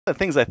The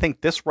things I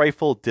think this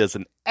rifle does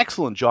an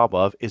excellent job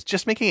of is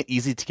just making it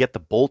easy to get the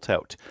bolt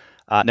out.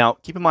 Now,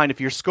 keep in mind, if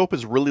your scope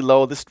is really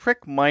low, this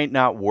trick might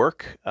not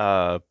work,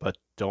 but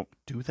don't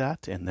do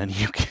that, and then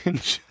you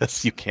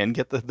can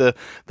get the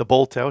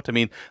bolt out. I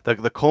mean,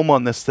 the comb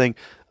on this thing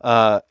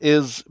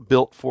is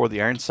built for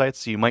the iron sights,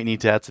 so you might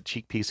need to add some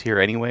cheek piece here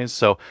anyways.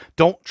 So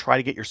don't try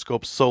to get your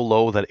scope so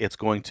low that it's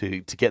going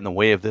to get in the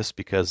way of this,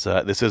 because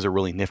this is a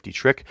really nifty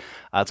trick.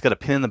 It's got a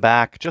pin in the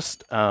back,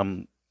 just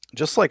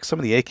like some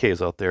of the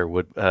AKs out there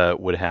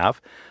would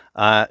have.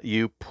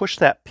 You push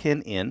that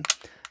pin in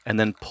and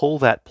then pull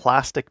that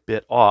plastic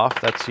bit off.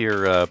 That's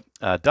your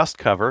dust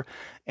cover.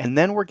 And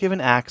then we're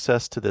given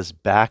access to this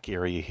back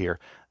area here.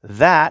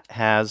 That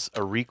has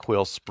a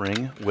recoil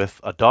spring with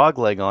a dog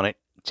leg on it,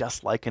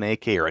 just like an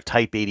AK or a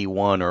Type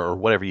 81 or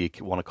whatever you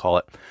want to call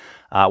it.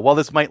 While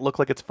this might look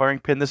like it's a firing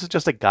pin, this is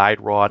just a guide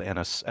rod and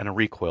a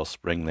recoil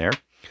spring there.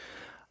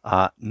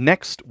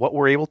 Next, what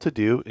we're able to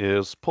do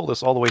is pull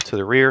this all the way to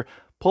the rear,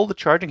 pull the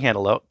charging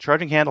handle out.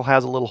 Charging handle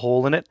has a little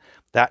hole in it.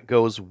 That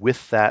goes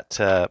with that,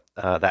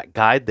 that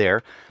guide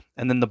there.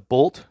 And then the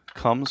bolt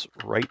comes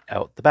right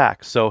out the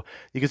back. So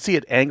you can see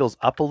it angles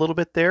up a little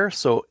bit there.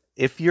 So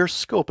if your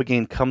scope,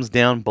 again, comes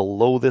down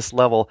below this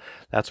level,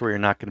 that's where you're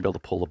not going to be able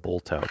to pull the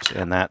bolt out.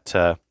 And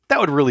that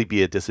would really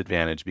be a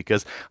disadvantage,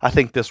 because I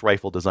think this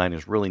rifle design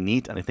is really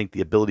neat. And I think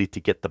the ability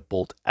to get the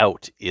bolt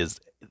out is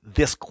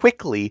this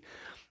quickly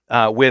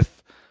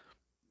with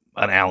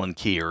an Allen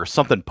key or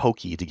something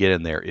pokey to get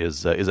in there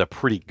is a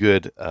pretty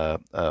good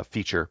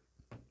feature.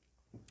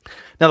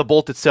 Now the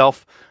bolt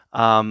itself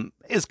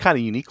is kind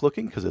of unique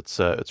looking, because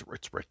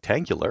it's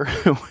rectangular,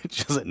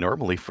 which isn't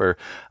normally for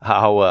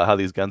how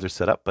these guns are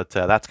set up, but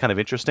that's kind of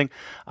interesting.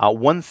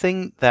 One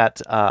thing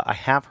that I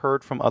have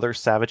heard from other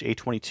Savage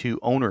A22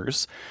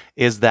 owners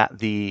is that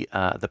the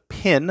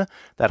pin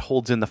that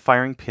holds in the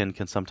firing pin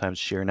can sometimes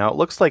shear. Now it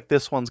looks like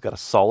this one's got a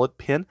solid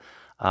pin.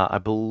 I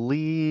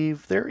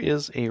believe there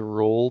is a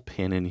roll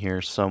pin in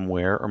here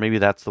somewhere, or maybe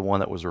that's the one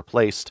that was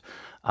replaced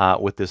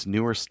with this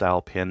newer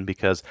style pin,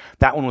 because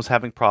that one was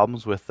having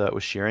problems with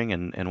shearing,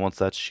 and once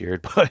that's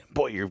sheared,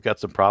 boy, you've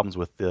got some problems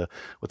with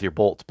your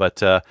bolt. But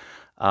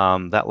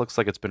that looks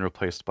like it's been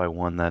replaced by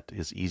one that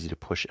is easy to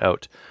push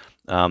out.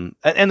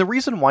 And the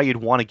reason why you'd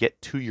want to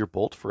get to your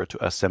bolt for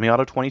a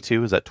semi-auto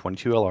 22 is that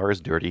 22 LR is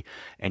dirty,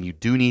 and you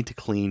do need to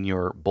clean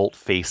your bolt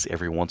face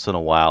every once in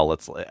a while.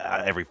 Let's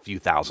every few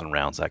thousand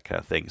rounds, that kind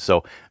of thing.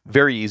 So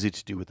very easy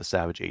to do with the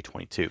Savage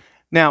A22.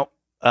 Now,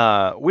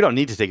 we don't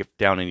need to take it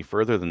down any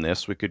further than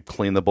this. We could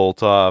clean the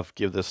bolt off,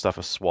 give this stuff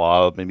a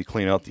swab, maybe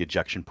clean out the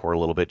ejection port a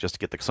little bit just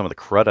to get some of the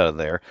crud out of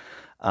there.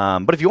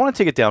 But if you want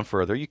to take it down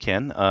further, you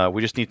can.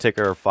 We just need to take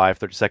our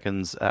 5/30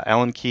 seconds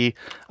Allen key,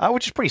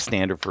 which is pretty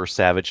standard for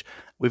Savage.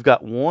 We've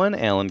got one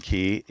Allen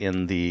key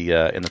in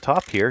the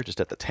top here,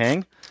 just at the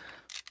tang,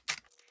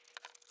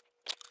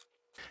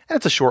 and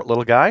it's a short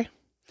little guy.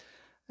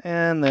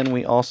 And then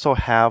we also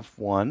have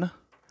one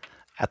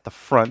at the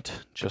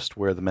front, just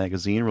where the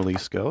magazine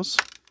release goes,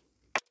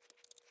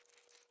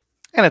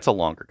 and it's a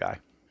longer guy.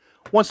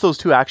 Once those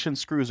two action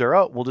screws are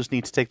out, we'll just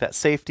need to take that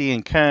safety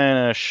and kind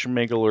of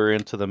schmiggle her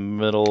into the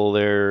middle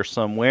there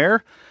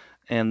somewhere.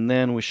 And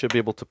then we should be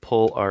able to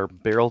pull our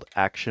barreled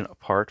action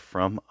apart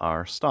from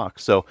our stock.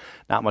 So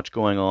not much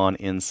going on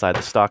inside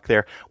the stock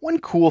there. One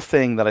cool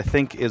thing that I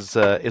think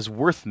is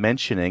worth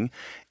mentioning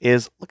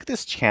is, look at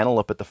this channel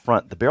up at the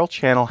front. The barrel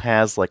channel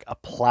has like a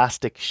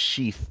plastic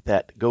sheath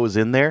that goes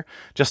in there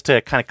just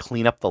to kind of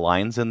clean up the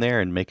lines in there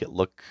and make it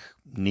look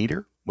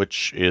neater,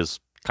 which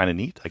is kind of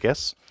neat, I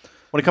guess.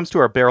 When it comes to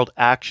our barreled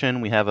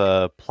action, we have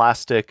a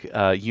plastic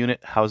unit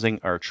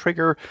housing our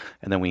trigger,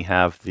 and then we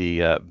have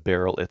the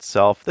barrel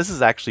itself. This is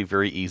actually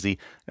very easy.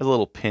 There's a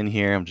little pin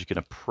here. I'm just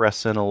going to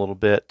press in a little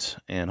bit,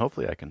 and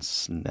hopefully I can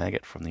snag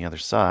it from the other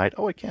side.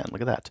 Oh, I can.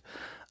 Look at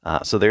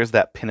that. So there's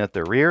that pin at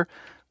the rear.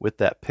 With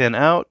that pin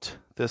out,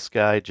 this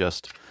guy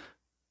just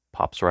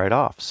pops right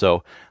off.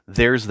 So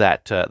there's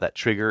that that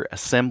trigger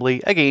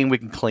assembly. Again, we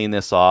can clean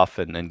this off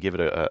and give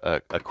it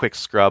a quick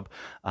scrub.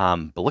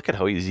 But look at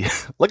how easy,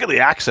 look at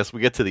the access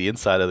we get to the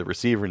inside of the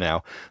receiver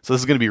now. So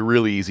this is going to be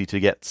really easy to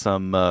get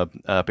some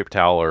paper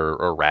towel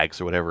or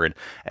rags or whatever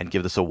and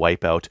give this a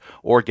wipe out,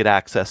 or get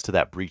access to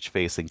that breech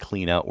face and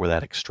clean out where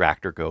that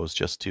extractor goes,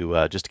 just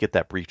to get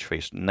that breech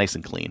face nice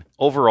and clean.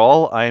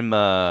 Overall,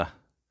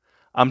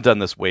 I'm done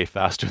this way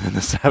faster than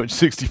the Savage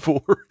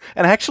 64.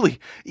 And actually,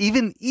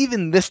 even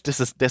this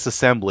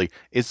disassembly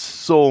is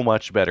so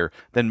much better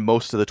than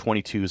most of the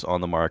 22s on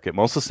the market.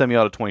 Most of the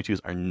semi-auto 22s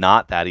are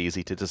not that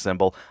easy to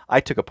disassemble. I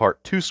took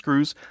apart 2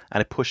 screws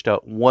and I pushed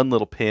out one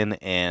little pin,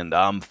 and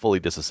I'm fully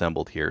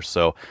disassembled here.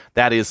 So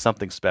that is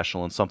something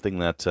special, and something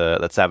that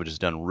that Savage has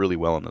done really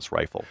well in this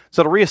rifle.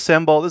 So to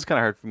reassemble, this is kind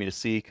of hard for me to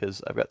see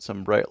because I've got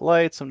some bright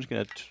lights. I'm just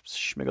going to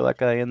schmiggle that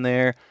guy in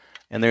there.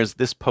 And there's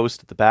this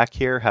post at the back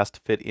here, has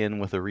to fit in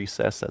with a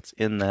recess that's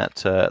in that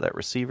that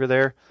receiver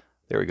there.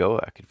 There we go.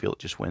 I can feel it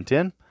just went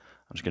in.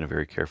 I'm just going to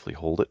very carefully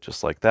hold it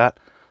just like that.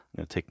 I'm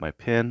going to take my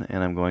pin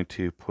and I'm going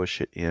to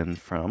push it in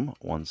from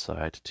one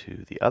side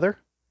to the other.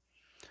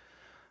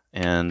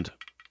 And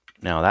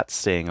Now that's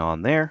staying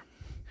on there.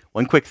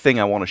 One quick thing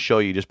I want to show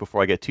you just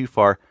before I get too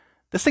far.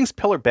 This thing's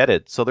pillar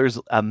bedded, so there's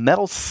a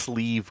metal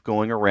sleeve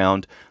going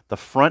around the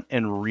front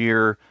and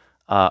rear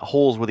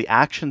holes where the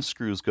action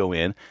screws go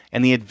in,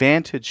 and the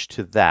advantage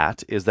to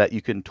that is that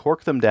you can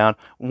torque them down.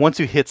 Once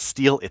you hit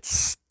steel, it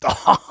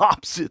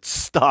stops. It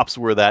stops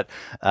where that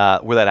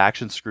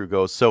action screw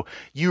goes. So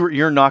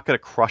you're not going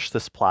to crush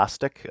this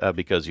plastic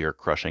because you're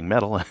crushing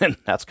metal, and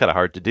that's kind of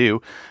hard to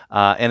do.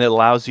 And it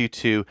allows you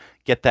to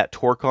get that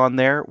torque on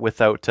there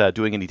without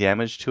doing any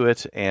damage to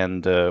it,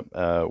 and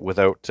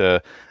without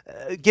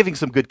giving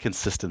some good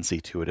consistency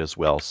to it as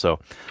well. So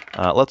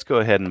let's go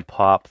ahead and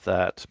pop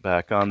that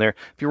back on there.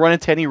 If you run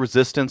into any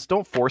resistance,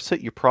 don't force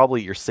it.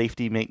 Your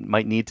safety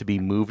might need to be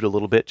moved a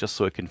little bit just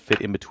so it can fit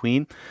in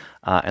between,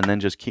 and then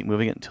just keep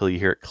moving it until you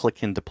hear it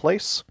click into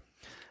place.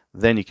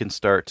 Then you can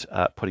start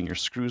putting your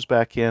screws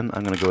back in.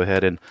 I'm going to go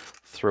ahead and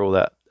throw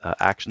that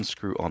action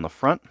screw on the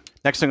front.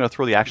 Next, I'm going to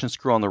throw the action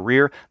screw on the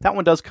rear. That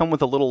one does come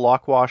with a little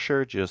lock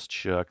washer. Just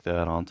chuck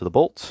that onto the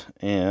bolt,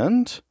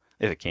 and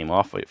if it came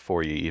off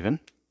for you even,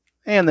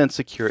 and then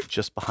secure it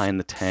just behind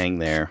the tang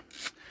there.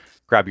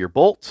 Grab your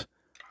bolt,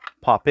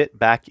 pop it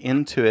back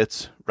into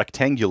its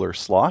rectangular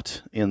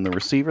slot in the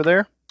receiver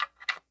there.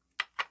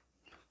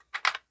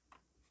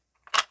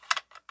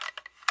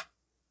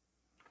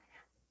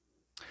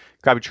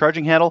 Grab your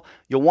charging handle.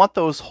 You'll want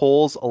those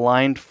holes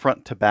aligned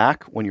front to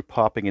back when you're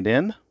popping it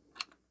in.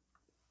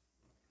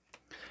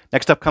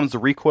 Next up comes the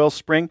recoil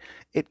spring.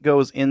 It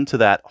goes into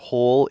that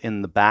hole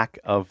in the back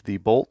of the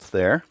bolt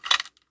there.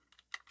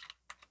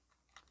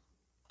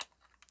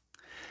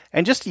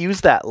 And just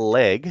use that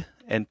leg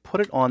and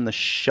put it on the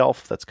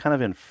shelf that's kind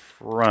of in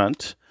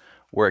front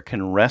where it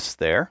can rest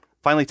there.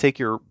 Finally, take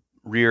your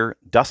rear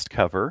dust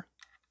cover,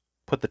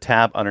 put the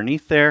tab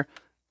underneath there,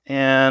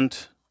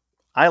 and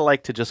I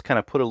like to just kind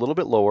of put it a little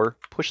bit lower,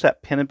 push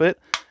that pin a bit,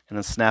 and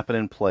then snap it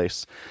in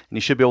place. And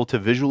you should be able to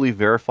visually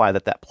verify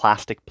that that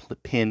plastic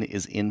pin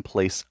is in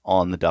place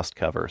on the dust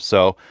cover.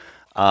 So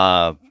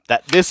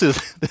this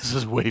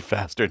is way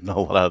faster than a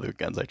lot of other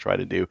guns I try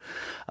to do.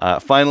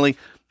 Finally,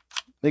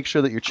 make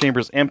sure that your chamber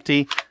is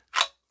empty.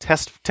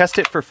 Test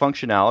it for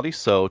functionality.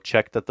 So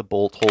check that the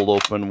bolt hold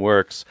open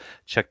works.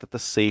 Check that the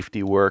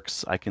safety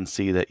works. I can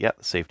see that, yeah,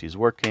 the safety is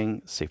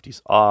working,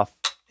 safety's off,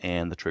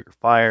 and the trigger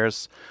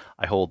fires.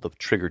 I hold the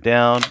trigger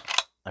down,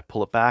 I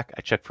pull it back,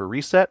 I check for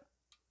reset.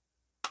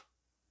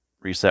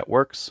 Reset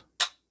works,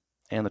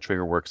 and the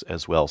trigger works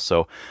as well.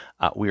 So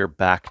we are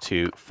back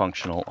to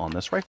functional on this rifle.